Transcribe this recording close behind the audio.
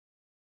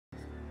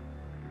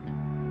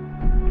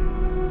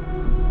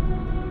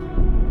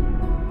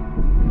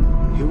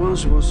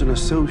once was an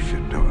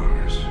associate of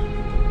ours.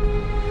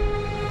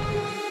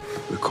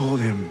 We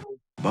called him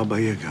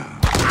Baba Yaga.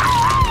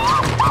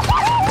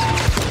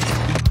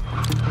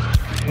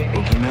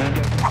 Boogeyman?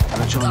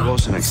 But John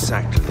wasn't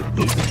exactly the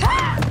boogeyman.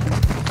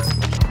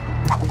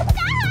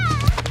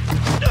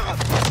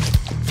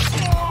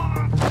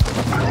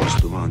 I was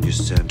the one you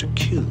sent to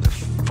kill the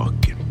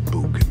fucking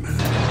boogeyman.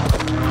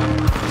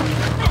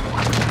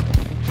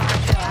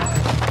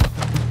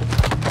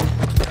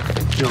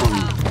 John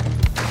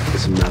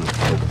is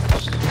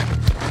malfocused.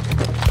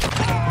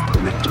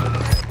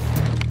 Predictable.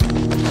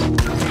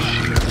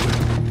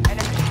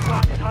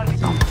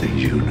 Something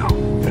you know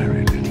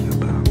very little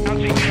about.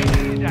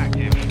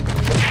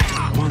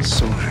 Once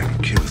saw him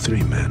kill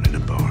 3 men in a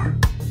bar.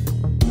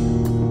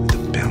 With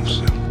a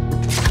pencil.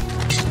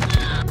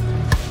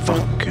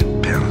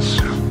 Fucking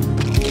pencil.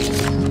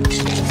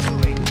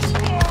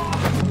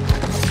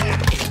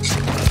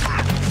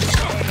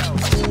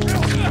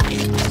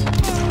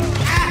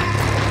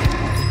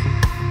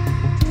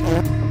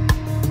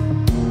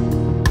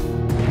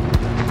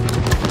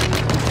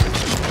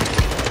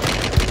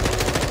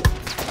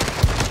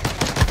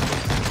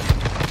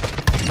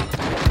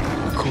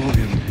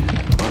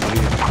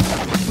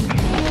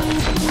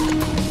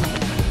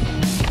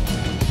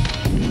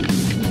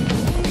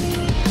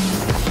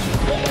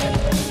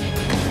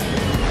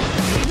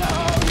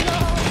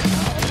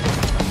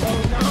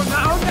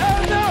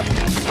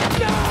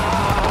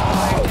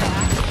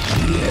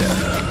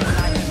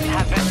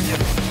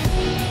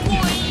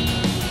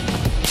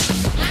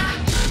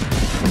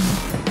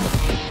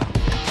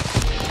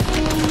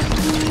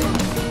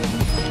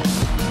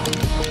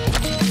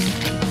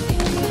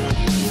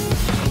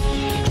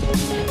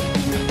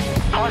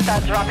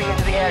 Dropping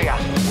into the area.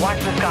 Watch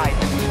the skies.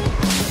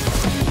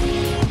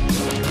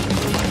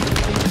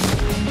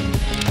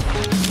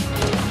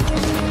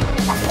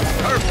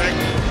 Perfect.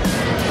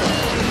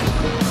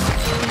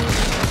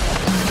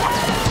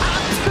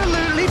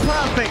 Absolutely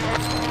perfect.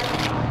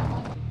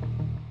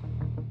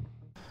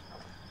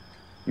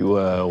 You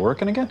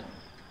working again?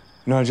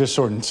 No, just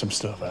sorting some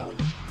stuff out.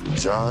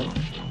 John?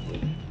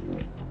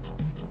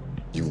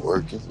 You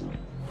working?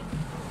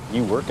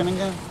 You working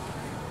again?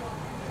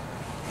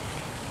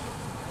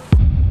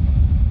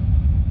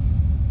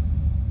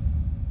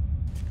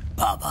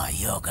 Baba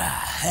Yoga.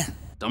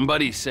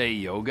 Somebody say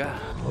yoga?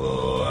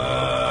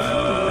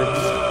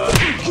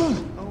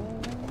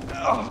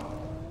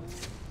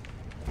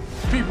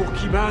 People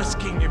keep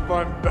asking if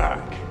I'm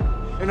back,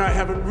 and I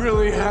haven't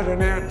really had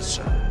an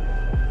answer.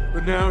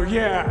 But now,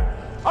 yeah,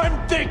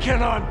 I'm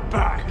thinking I'm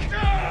back.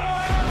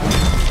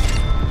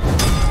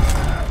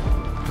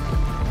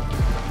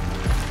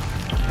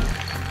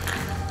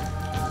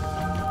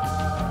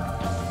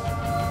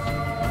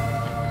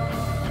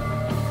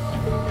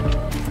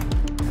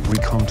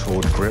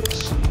 Recontoured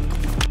grips.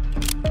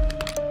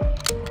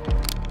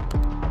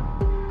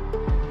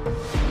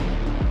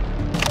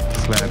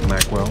 Flared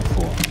magwell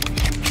for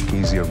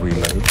easier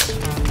reloads,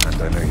 and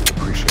I know you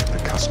appreciate the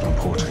custom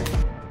porting.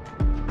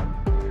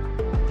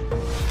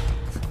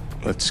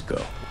 Let's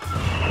go.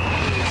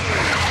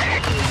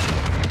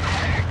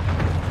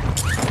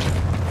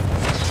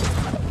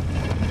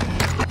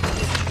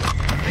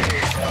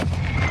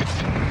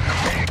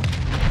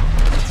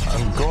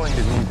 I'm going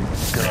to need a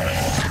gun.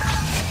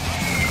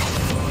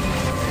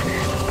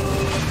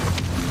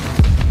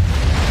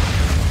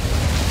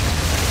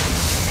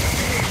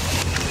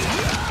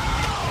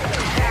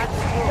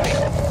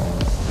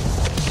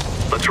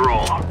 Let's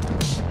roll.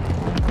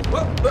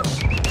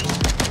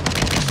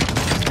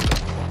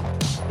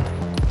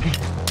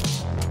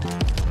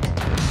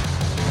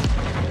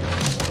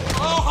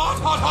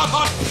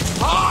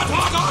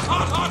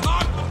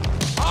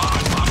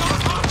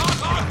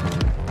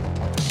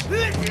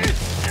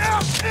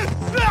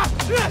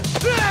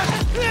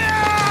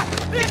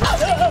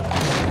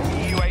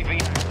 UAV.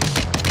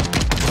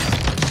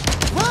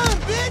 Run,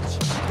 bitch!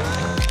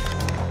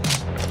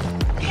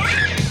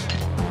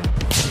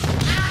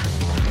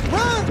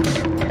 Run!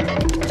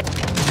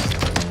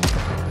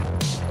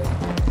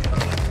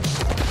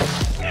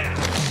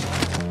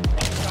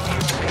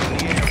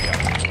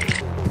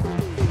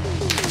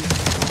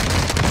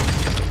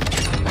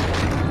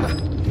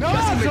 No,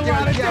 that's a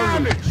lot of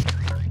damage!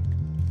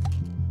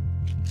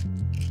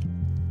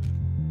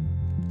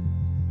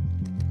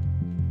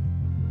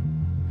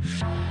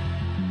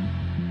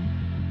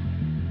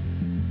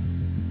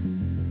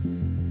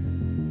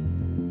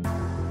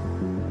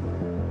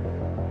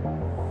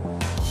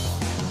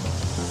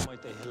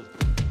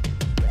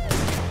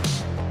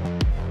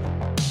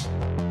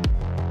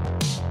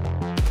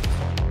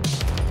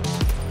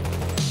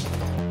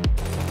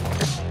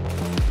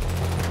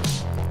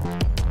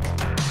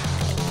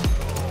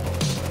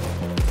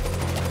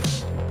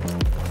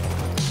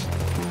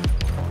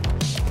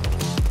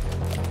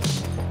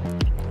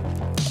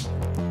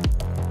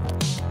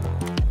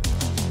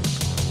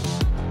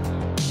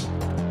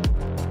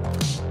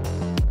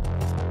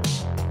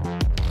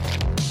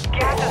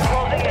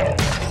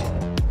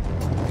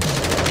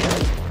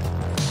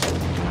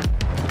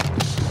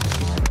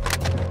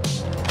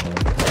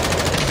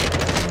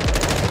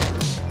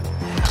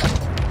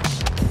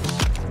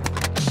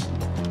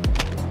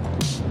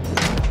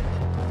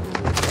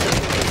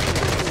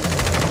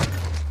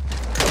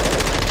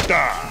 Die!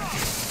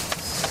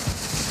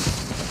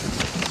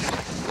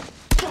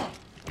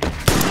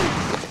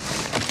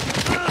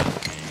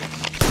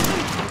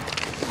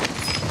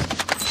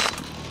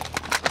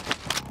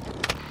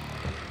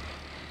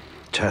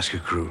 Tasker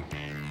crew.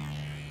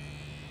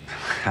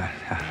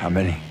 How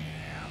many?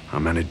 How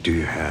many do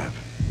you have?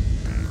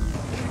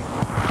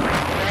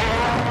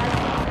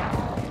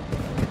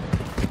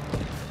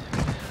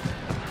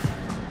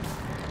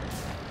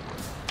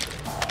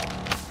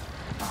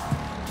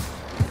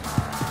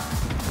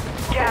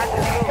 Gas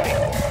is moving.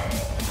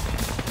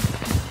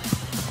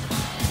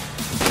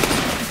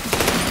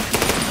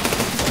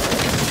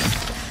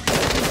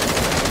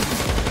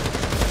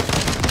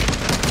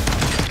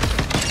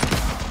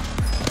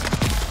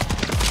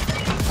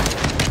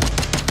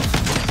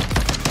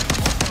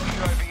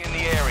 UAV in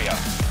the area.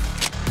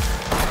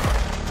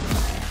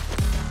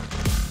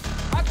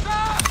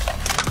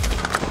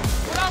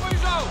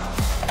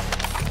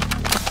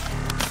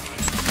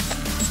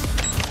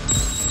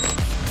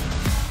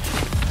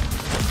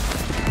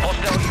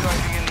 Hostile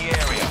UAV in the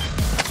area.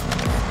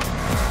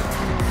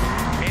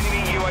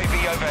 Enemy UAV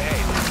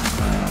overhead.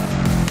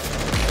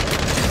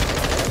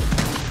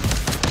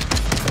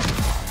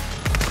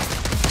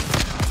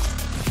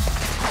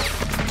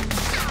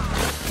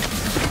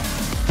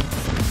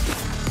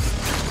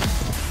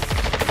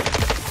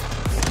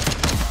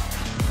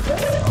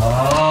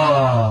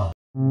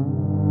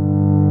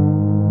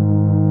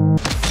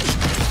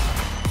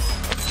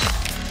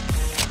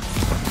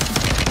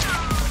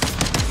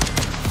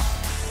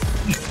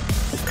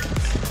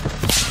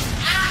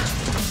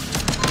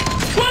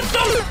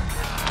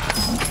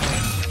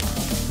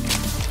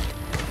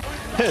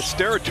 This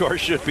territory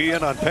should be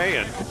in on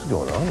paying. What's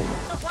going on here?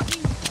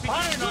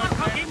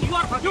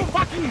 You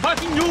fucking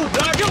you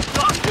blood! You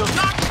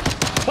blood!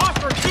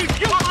 Bastard!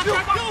 You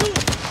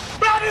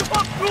bloody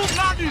fuck you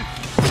bloody!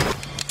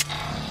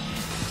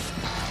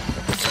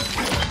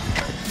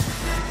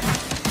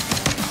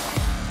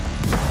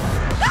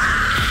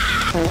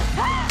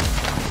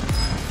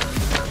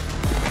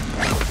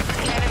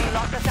 Enemy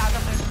locked us out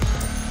of this.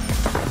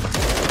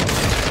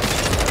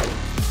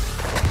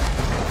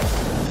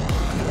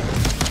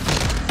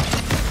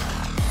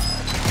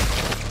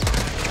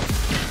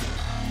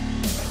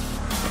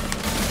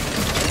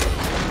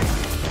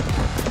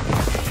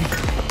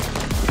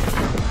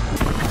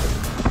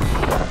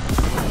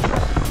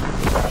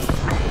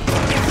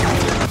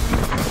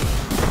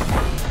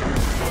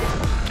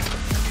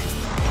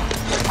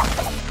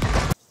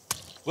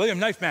 William,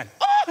 knife man.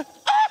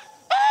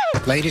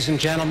 Ladies and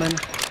gentlemen,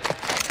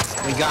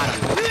 we got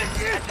him.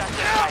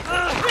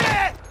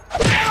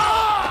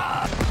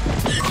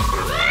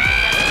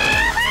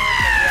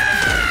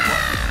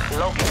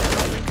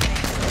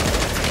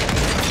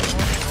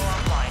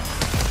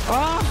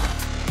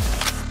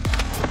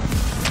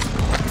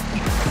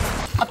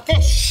 A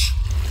fish!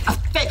 A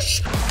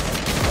fish!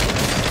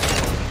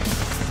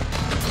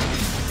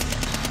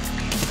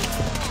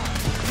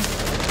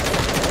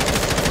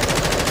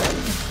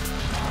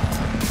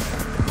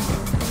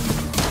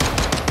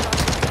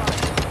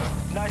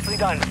 Nicely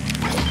done.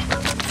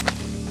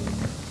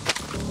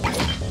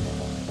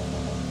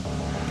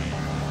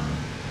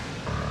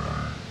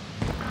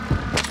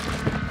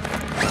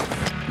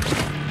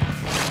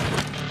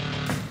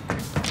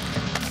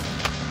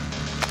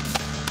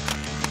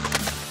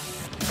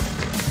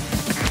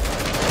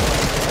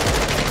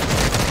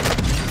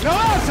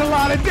 That's a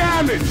lot of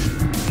damage!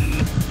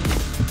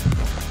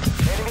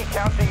 Enemy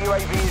counter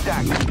UAV is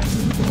active.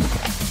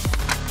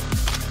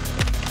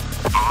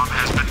 Bomb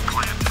has been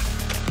planted.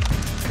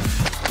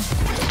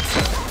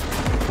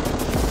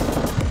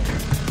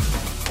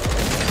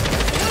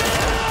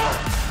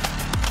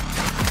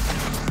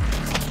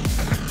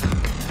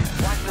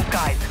 Watch the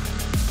skies.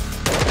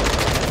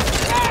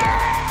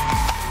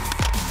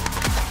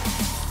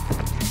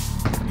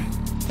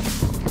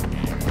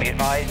 Be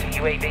advised,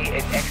 UAV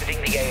is exiting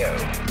the AO.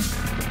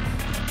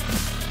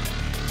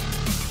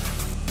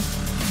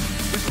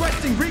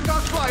 Requesting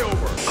recon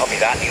flyover! Copy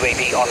that.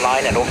 UAV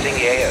online and orbiting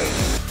the AO.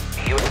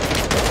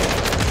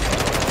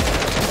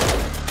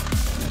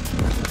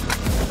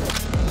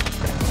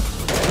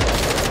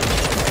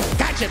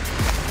 Catch him!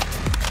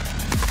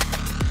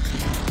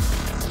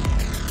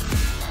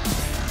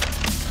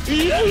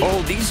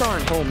 Oh, these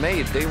aren't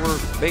homemade. They were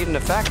made in a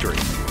factory.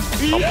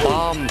 A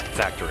bomb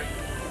factory.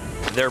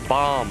 They're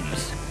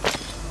bombs.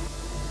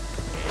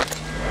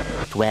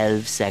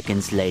 12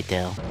 seconds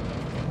later.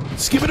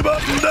 Skip it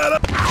about that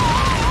up.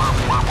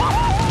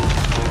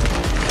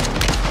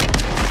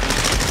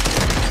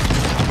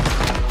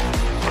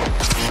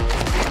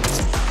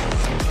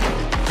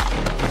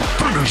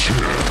 Finish him!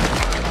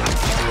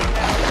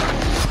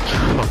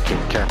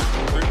 Fucking cat.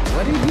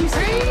 What did he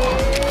say?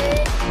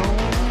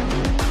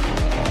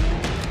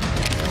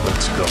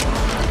 Let's go.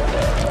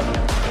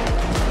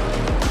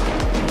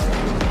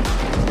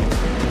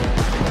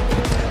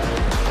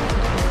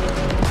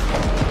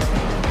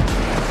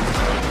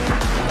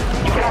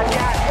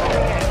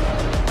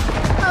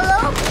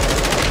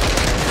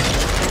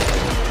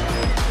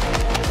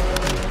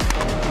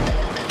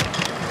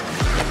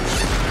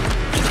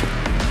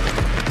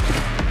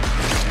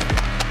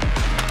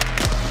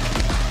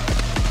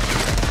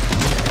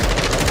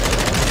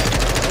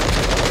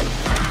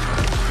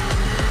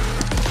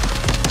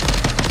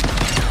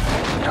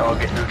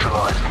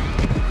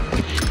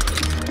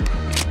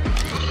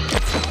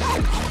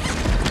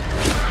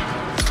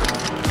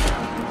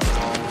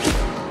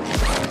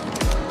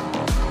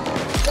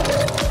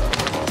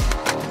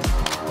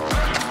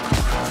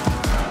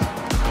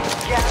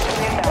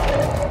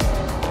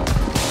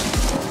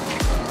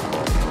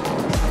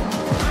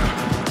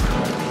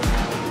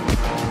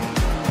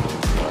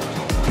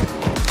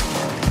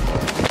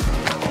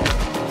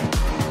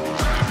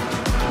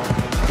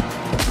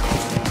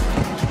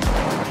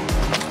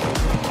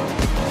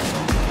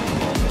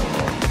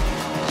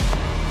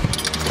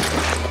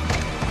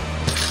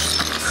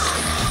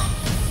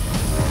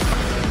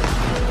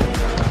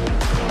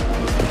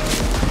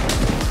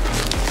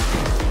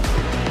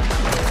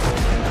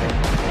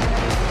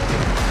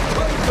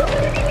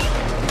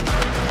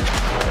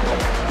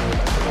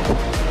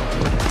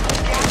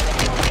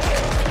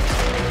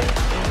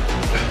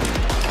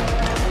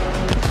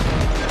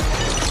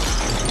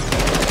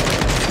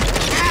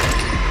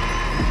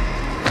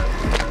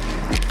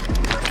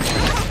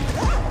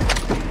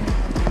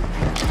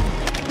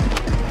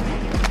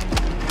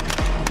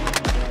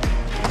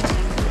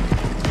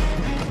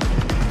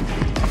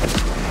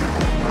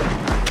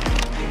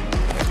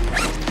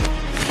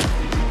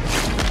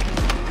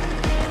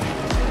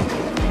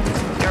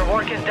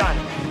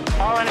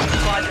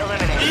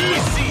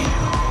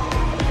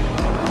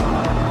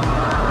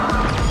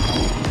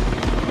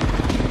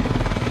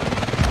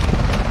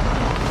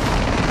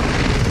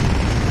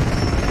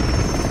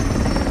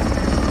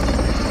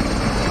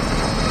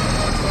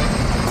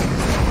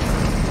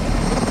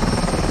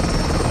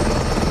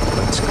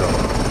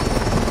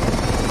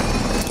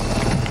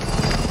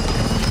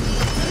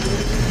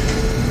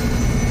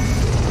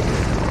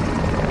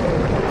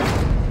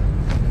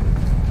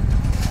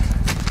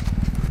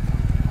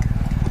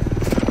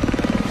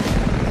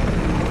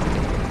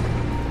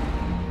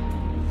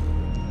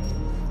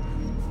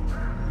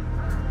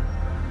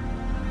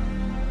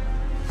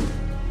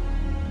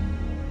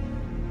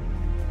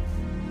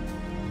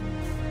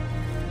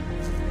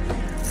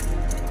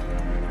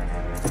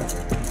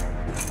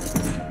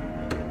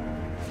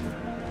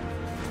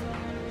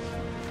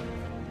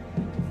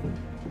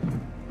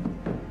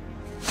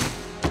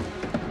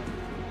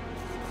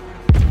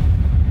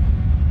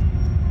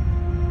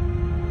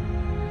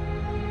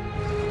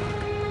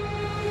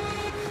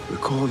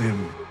 Call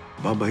him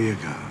Baba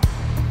Yaga.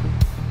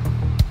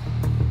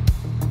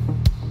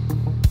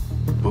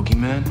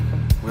 Boogeyman?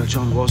 Well,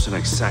 John wasn't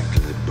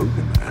exactly the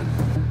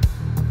boogeyman.